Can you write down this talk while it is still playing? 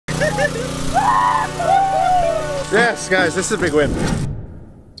Yes, guys, this is a big win.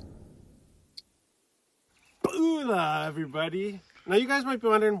 Hola, everybody. Now you guys might be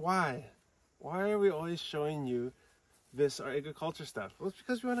wondering why. Why are we always showing you this our agriculture stuff? Well, it's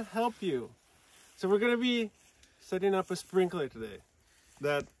because we want to help you. So we're going to be setting up a sprinkler today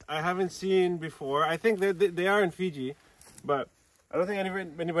that I haven't seen before. I think they are in Fiji, but I don't think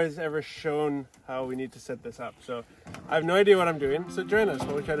anybody's ever shown how we need to set this up. So I have no idea what I'm doing. So join us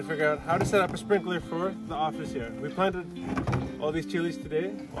while we try to figure out how to set up a sprinkler for the office here. We planted all these chilies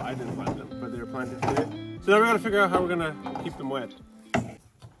today. Well, I didn't plant them, but they were planted today. So now we're going to figure out how we're going to keep them wet.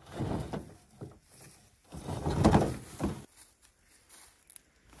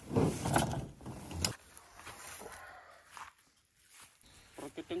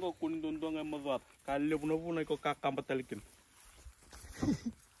 Tengo kunindondong ang mazat. Kali puna ko kakambatalikin.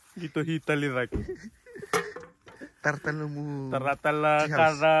 Gitu hitalirak. Tartalamu. Taratala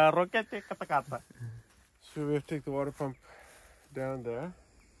kada roket kata-kata. So we have to take the water pump down there.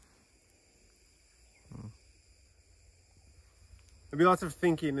 There'll be lots of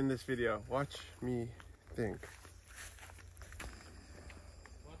thinking in this video. Watch me think.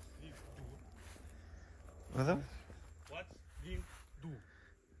 What's this do? What's up? What's this do?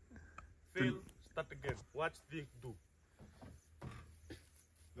 Fail, start again. What's this do?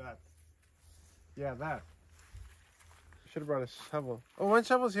 That. Yeah, that. Should have brought a shovel. Oh, one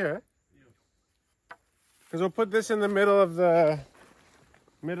shovel's here. Because we'll put this in the middle of the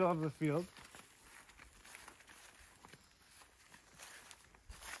field.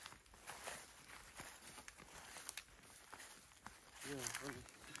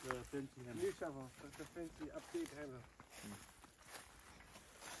 The fancy handle. New shovel. That's a fancy update handle.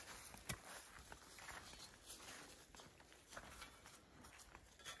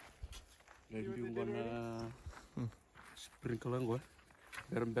 Lagi gonna sprinkle ang gua.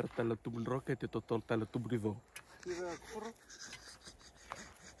 Ber tala tubun roket itu tol tala tubun itu.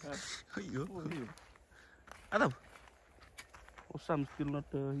 Ayo. Adam. Oh, some still not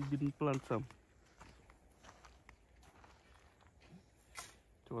he didn't plant some.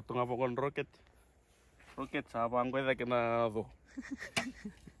 Coba tengah pokon roket. Roket sama ang gue kena do.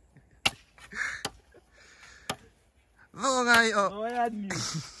 Do ngayo. Oh ya ni.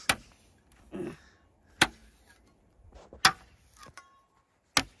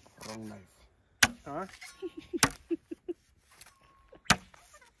 Wrong knife. Huh? I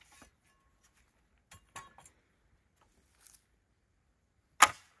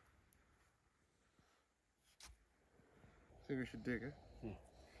think we should dig it.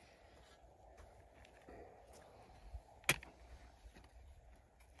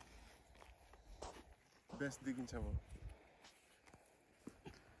 Best digging shovel.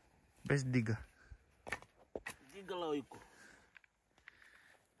 Best digger. Gigalaw iko.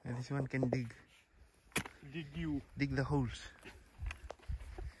 And this one can dig. Dig you. Dig the holes.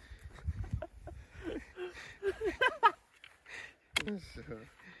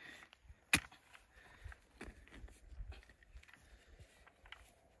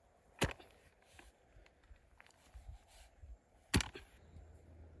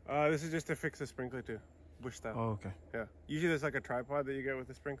 This is just to fix the sprinkler too, bush style. Oh, okay. Yeah. Usually there's like a tripod that you get with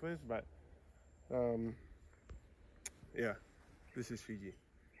the sprinklers, but yeah, this is Fiji.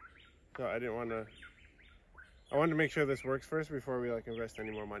 So I didn't want to. I wanted to make sure this works first before we like invest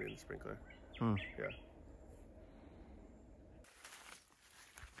any more money in the sprinkler. Yeah.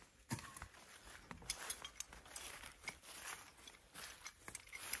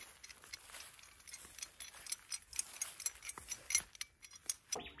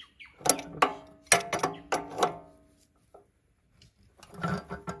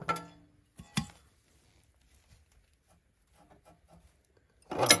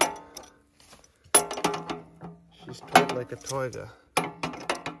 She's toyed like a toiga.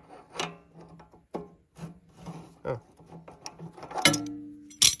 Oh.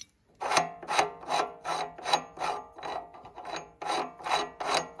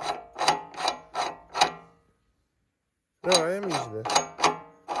 No, I am using this.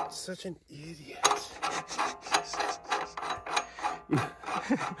 Such an idiot.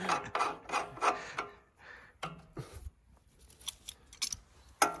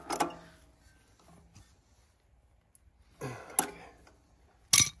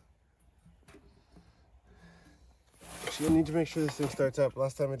 You need to make sure this thing starts up.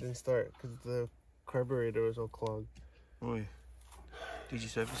 Last time it didn't start because the carburetor was all clogged. Oh, yeah. Did you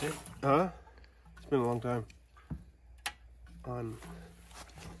service it? Huh? It's been a long time.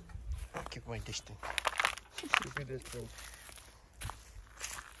 Keep going distant. Super distant.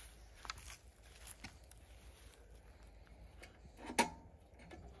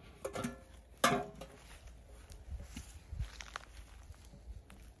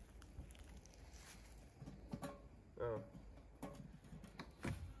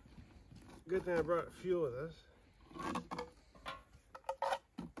 good thing I brought fuel with us.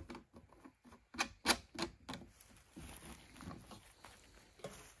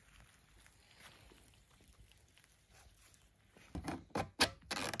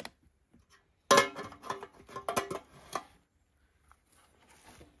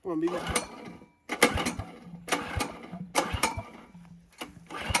 Come on, be back.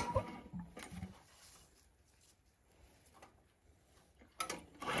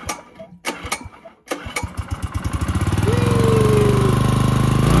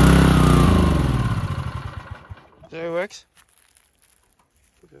 There it works.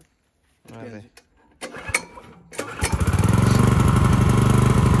 Okay. Okay.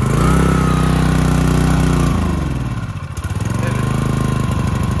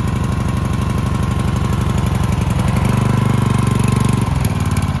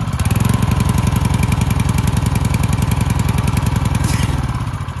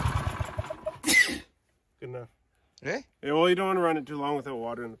 Good enough. Okay? Yeah, well, you don't want to run it too long without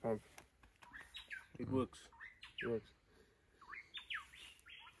water in the pump. It works. It works.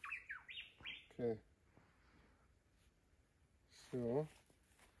 Okay. So,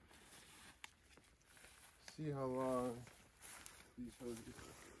 see how long these hoses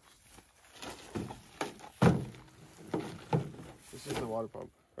are. This is the water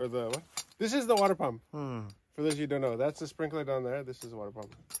pump. Or the what? This is the water pump. Hmm. For those of you who don't know, that's the sprinkler down there. This is the water pump.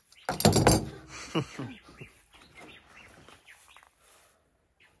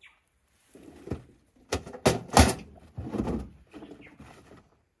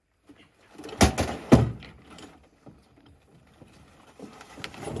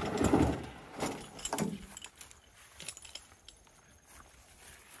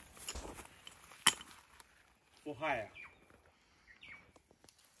 For hire.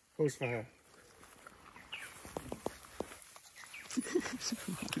 Hose fire.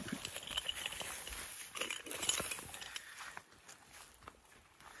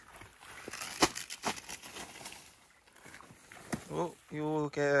 Oh, you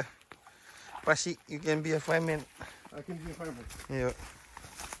can Pasi, you can be a fireman. I can be a fireman. Yeah.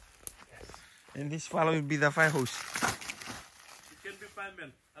 And this fellow will be the fire hose. You can be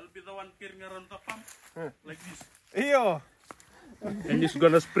fireman. I'll be the one carrying around the pump. Like this. Eyo! And he's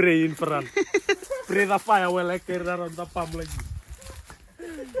gonna spray in front. Spray the fire while I carry around the pump like this.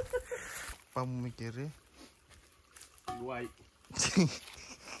 Pamikir. Why?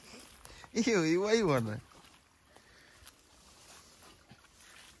 Ew, why you wanna?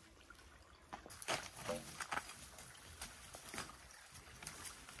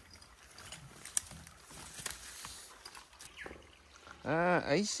 Ah,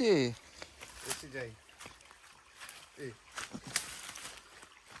 I see.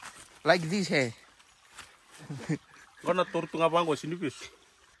 Like this, hey. Gonna tortung abang ko sini bis.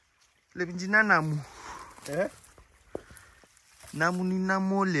 Lebih jina namu. Eh? Namu ni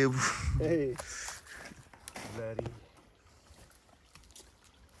namu lebu. Hey. Very.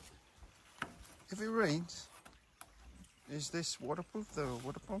 If it rains, is this waterproof, the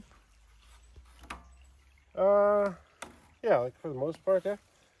water pump? Yeah, like for the most part, yeah.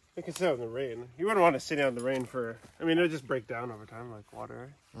 You can sit out in the rain. You wouldn't want to sit out in the rain for, I mean, it'll just break down over time like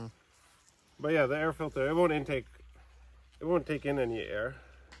water. Right? But yeah, the air filter, it won't take in any air.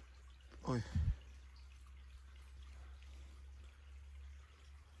 Oi.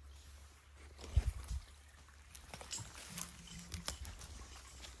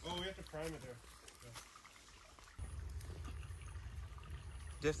 Oh, we have to prime it there.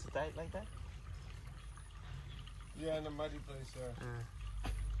 Just tie it like that? Yeah, in a muddy place, yeah.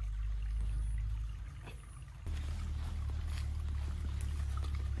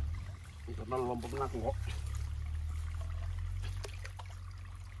 Ito na lompat na ako.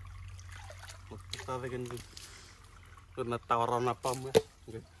 Kita dengan kena tawaran apa mas?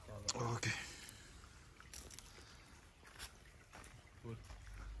 Okay.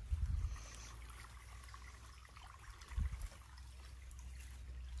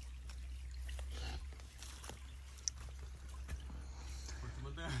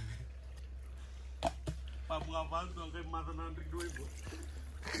 Pabunga tuh kayak mata nandrik dua ibu.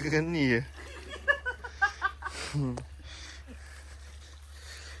 Gani ya.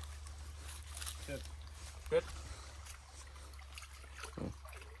 Bet.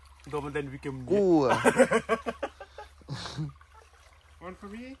 Domen dan bikin Gua. One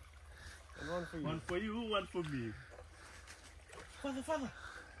for me, and one for you. One for you, one for me. Father.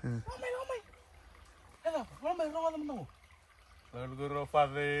 Oh my. Hello, oh my. Lalu guru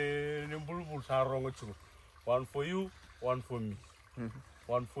father nimbul sarong itu. One for you, one for me.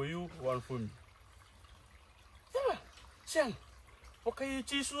 One for you, one for me. Siapa? Siang. Pakai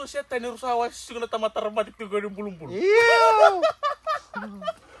cisu siya tayo rusawa siguro tamatar mati tiga yung bulung-bulung. Ew!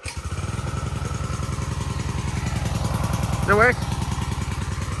 Does it work?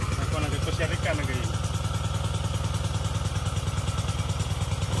 Ako na dito siya rin ka na gayon.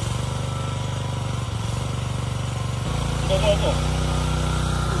 Go.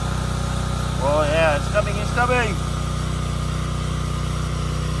 Oh yeah, it's coming, it's coming!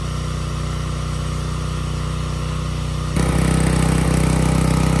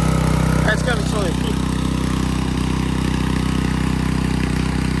 It's coming slowly.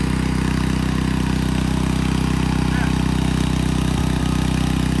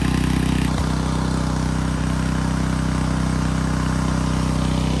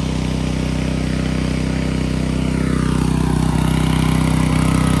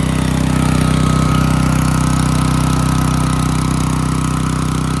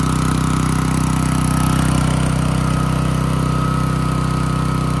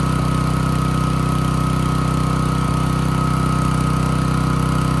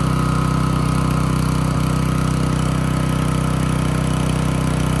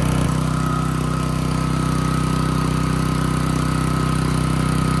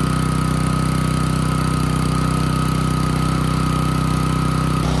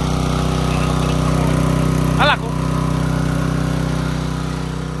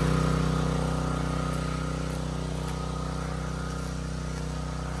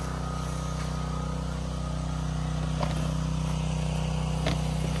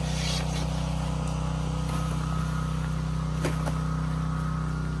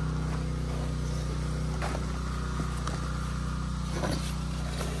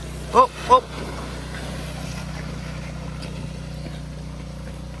 Oh!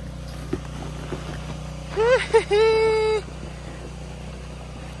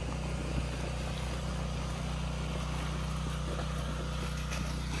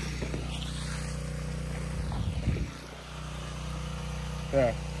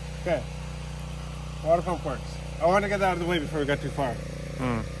 There. Okay. Water pump works. I want to get that out of the way before we got too far.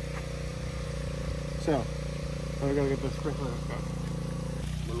 So, we gotta get the sprinkler hooked up.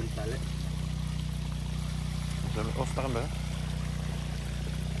 Belum tali. Off na ba?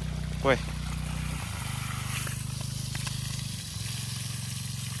 Weh.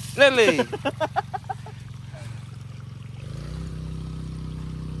 Lily!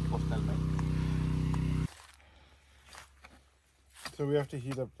 So we have to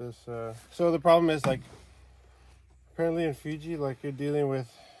heat up this. So the problem is, like, apparently in Fiji, like, you're dealing with.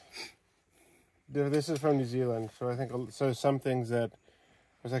 This is from New Zealand, so I think some things that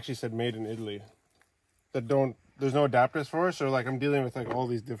was actually said made in Italy that don't. There's no adapters for, so like I'm dealing with like all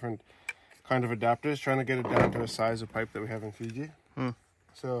these different kind of adapters, trying to get it down to a size of pipe that we have in Fiji.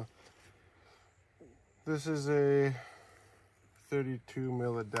 So this is a 32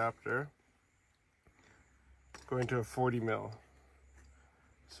 mil adapter going to a 40 mil.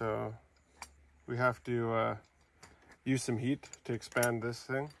 So we have to use some heat to expand this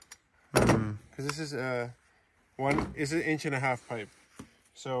thing, because this is an 1.5 inch pipe.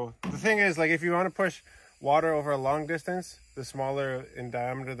 So the thing is, like, if you want to push water over a long distance, the smaller in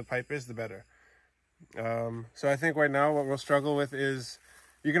diameter the pipe is, the better. So I think right now what we'll struggle with is,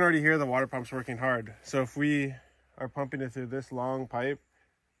 you can already hear the water pumps working hard. So if we are pumping it through this long pipe,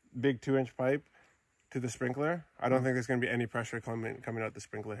 big 2-inch pipe, to the sprinkler, I don't think there's going to be any pressure coming out the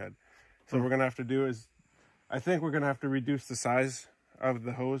sprinkler head. So what we're going to have to do is, I think we're going to have to reduce the size of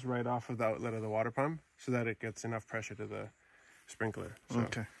the hose right off of the outlet of the water pump so that it gets enough pressure to the sprinkler. So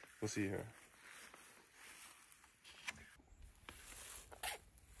Okay. We'll see here.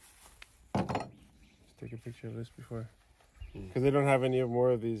 Let's take a picture of this before. Because they don't have any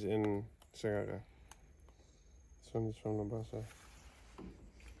more of these in Singapore. This one is from Nabasa.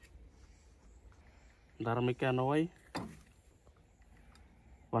 Darami ka na way.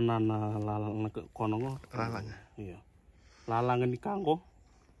 Panana lalang na konongo. Lalang. Iya. Lalang ni kango.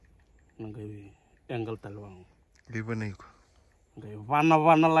 Nagay engel talwang. Liban na ko. Nagay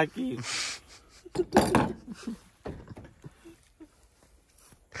wana lagi.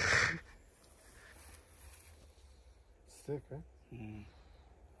 Sick, right?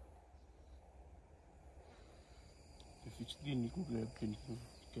 If it's thin, you can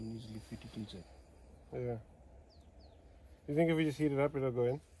easily fit it inside. Yeah. You think if we just heat it up, it'll go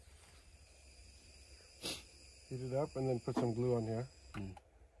in? Heat it up and then put some glue on here.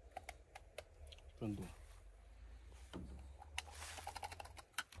 Tunggu.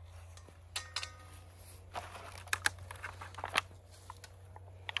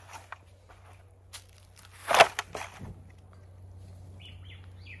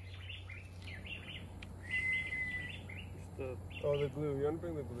 Oh, the glue. You want to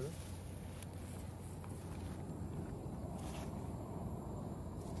bring the glue?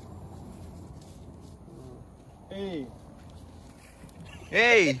 Hey.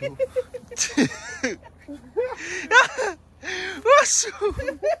 Hey! What's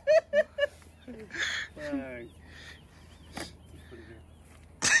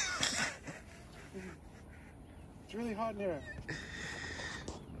It's really hot in here.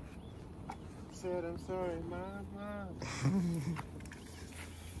 Said I'm sorry, Mom.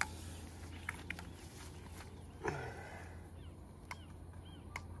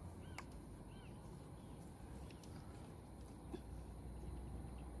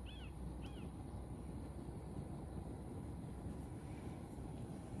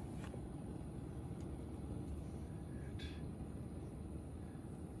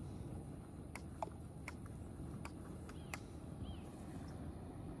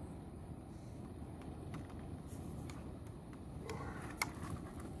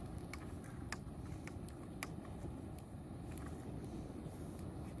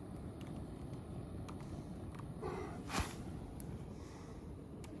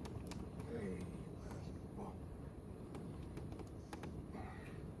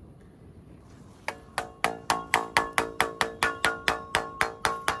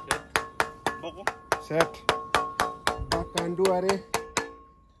 Set. Makan dua deh.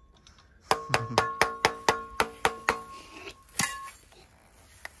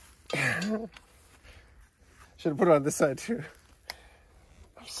 Should put it on this side too.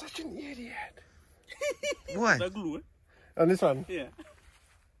 I'm such an idiot. What? Ada glue, eh? On this one? Yeah.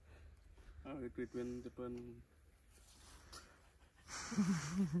 Oh, wait, when depan.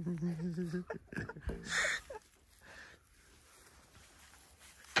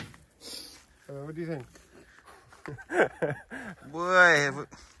 What do you think? Boy,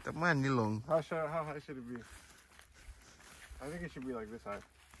 teman ni long. How high should it be? I think it should be like this high.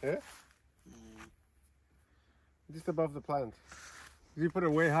 Yeah? Just above the plant. If you put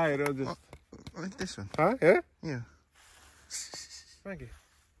it way high, it'll just... Like this one. Huh? Yeah? Yeah. Frankie.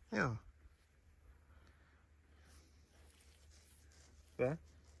 Yeah. There?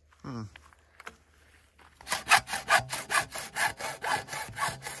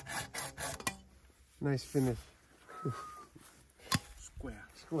 Nice finish. Square.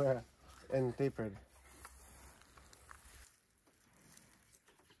 Square and tapered.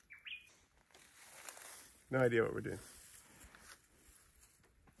 No idea what we're doing.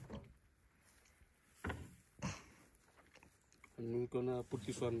 I'm gonna put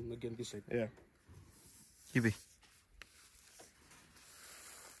this one again this side. Yeah. Gibi.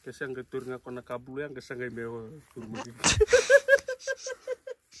 Kasi ang gatur nga ko nakablo yan, kasi ang gayon turmugig.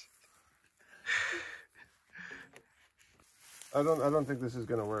 I don't think this is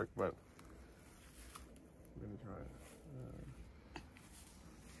gonna work, but I'm gonna try it.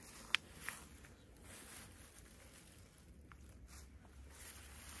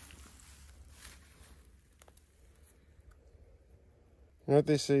 You know what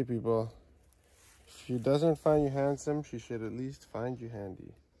they say, people? If she doesn't find you handsome, she should at least find you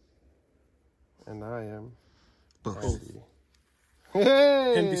handy. And I am handy.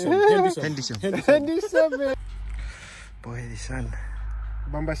 Hey! Handy. Boy, this one.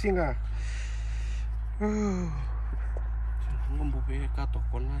 Bambasinga. Ngombe kato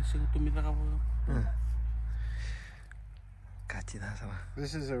kona sing tumira ka. Kachida sama.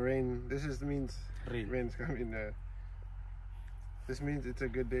 This is a rain. This means Rain. rain's coming. This means it's a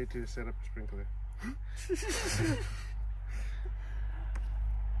good day to set up a sprinkler.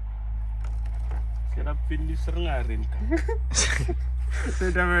 Kira finisher nga rin ka.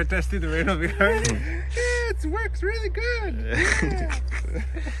 They've never tested the rain over here. Yeah, it works really good. Yeah.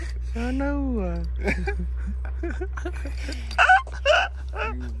 I know.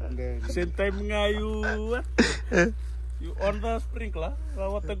 Same time nga you on the sprinkler,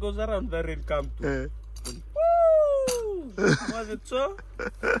 water goes around, the rain come to. Woo! Was it so?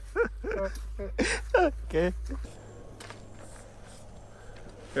 Okay.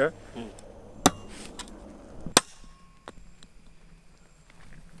 Yeah?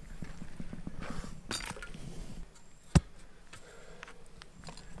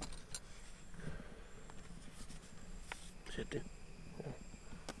 Sit in.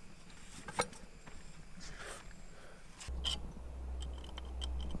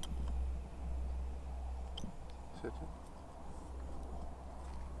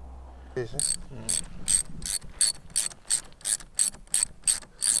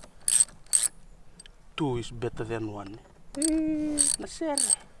 Two is better than one. Nasir.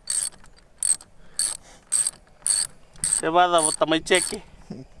 Diba dapat may check eh.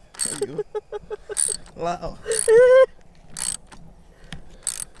 Wow.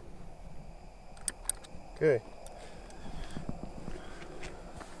 Okay.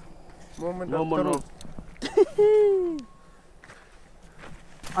 Moment No of more, no. truth.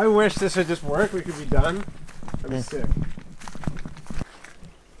 I wish this would just work. We could be done. That'd be sick.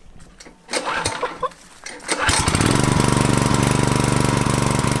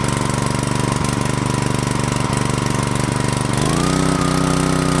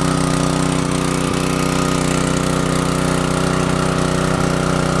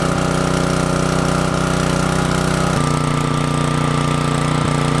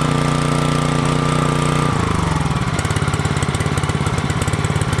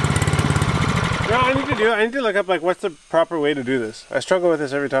 I need to look up like what's the proper way to do this. I struggle with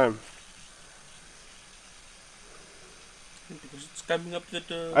this every time. Because it's coming up that.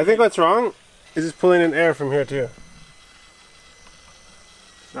 I think what's wrong is it's pulling in air from here too.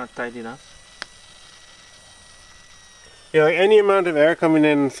 It's not tight enough. Yeah, like any amount of air coming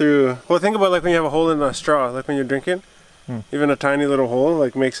in through. Well, think about like when you have a hole in a straw, like when you're drinking. Even a tiny little hole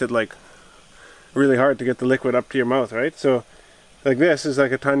like makes it like really hard to get the liquid up to your mouth, right? So, like this is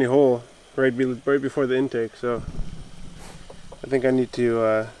like a tiny hole. Right before the intake, so I think I need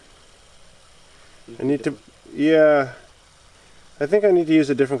to yeah, I think I need to use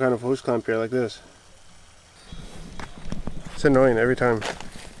a different kind of hose clamp here, like this. It's annoying every time.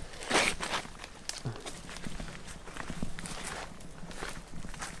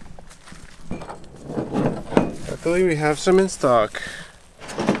 Luckily we have some in stock.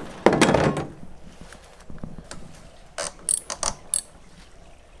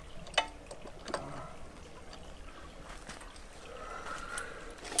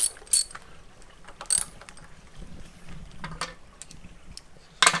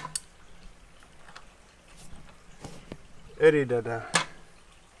 Eri dada.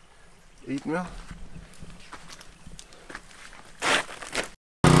 Eat meal.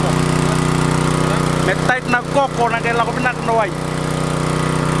 Metait na koko na kailangan ko pinakanoy.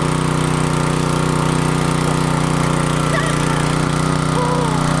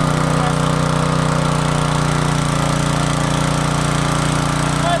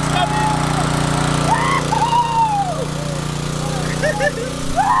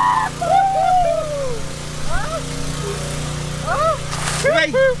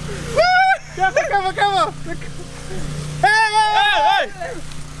 Come! Hey!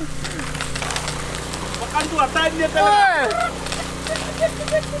 Makan dua time dia talaga.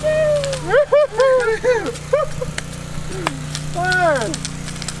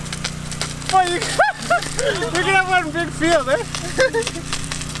 Boy, you can have one big field, eh?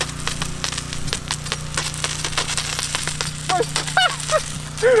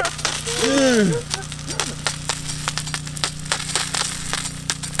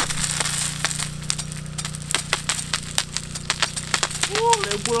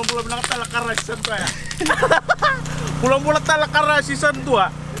 Pulang-pulang talakara season 2 ya. Pulang-pulang talakara season 2.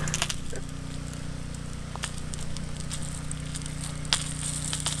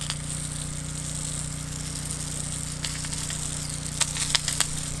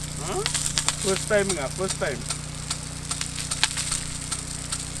 Huh? First time nggak? First time.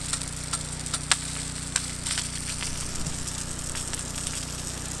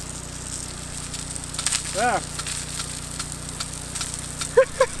 Yeah.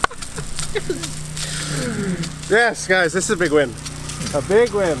 Yes, guys, this is a big win. A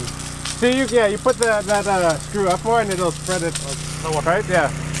big win. See, you put that screw up more and it'll spread it. Right?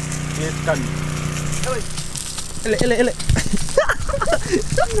 Yeah. It can. Ele.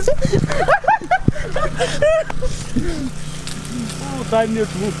 Oh, time you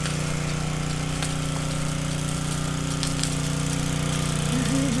move.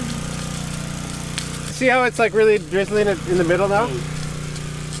 See how it's like really drizzling it in the middle now?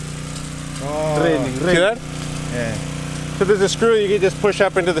 Oh. Raining. See that? Yeah. So there's a screw you can just push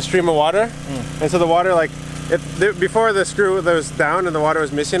up into the stream of water, and so the water before the screw was down and the water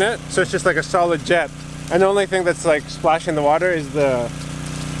was missing it, so it's just like a solid jet, and the only thing that's like splashing the water is the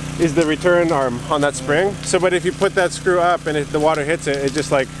return arm on that spring. So, but if you put that screw up and the water hits it, it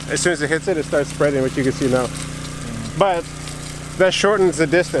just like as soon as it hits it, it starts spreading, which you can see now. But that shortens the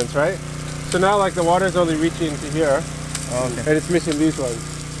distance, right? So now like the water is only reaching to here, and it's missing these ones.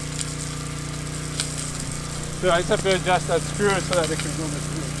 So I just have to adjust that screw so that it can go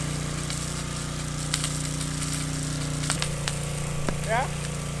between. Yeah?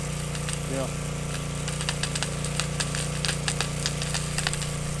 Yeah.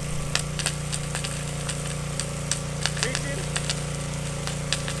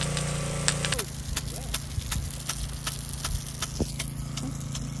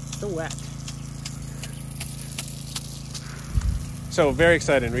 So wet. So very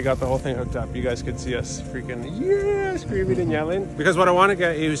excited. We got the whole thing hooked up. You guys could see us freaking screaming and yelling. Because what I want to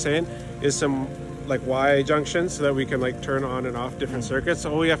get you saying is some like Y junctions so that we can like turn on and off different circuits.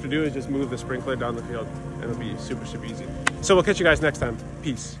 So all we have to do is just move the sprinkler down the field and it'll be super easy. So we'll catch you guys next time.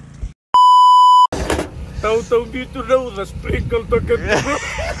 Peace. Tahu-tahu dito daw, the sprinkle to get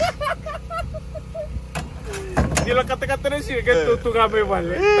Gila kata-kata na siya, ganito kami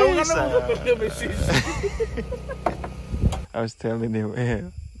wala. Tahu ka na mo kami sis. I was telling him,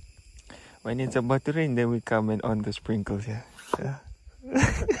 when it's about to rain, then we come and on the sprinkles, yeah.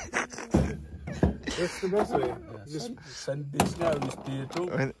 That's the best way. Just Sundays now, we stay at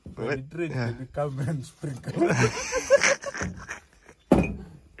home. When it rains, then we come and sprinkle.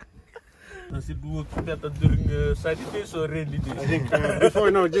 Nasi dua kita during Saturdays or rainy days. I think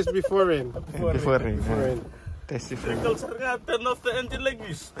just before rain. Before rain. Sprinkles are turn off the engine like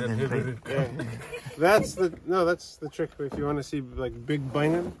this. That's the trick. If you want to see like big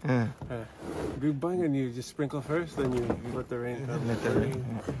bangan, you just sprinkle first, then you let the rain come.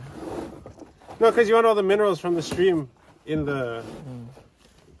 No, because you want all the minerals from the stream in the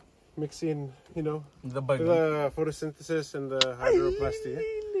mixing, the photosynthesis and the hydroplasty.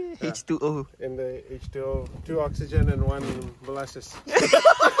 H2O. And the H2O, 2 oxygen and 1 molasses.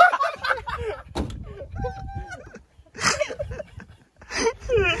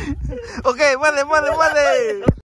 Okay, vale.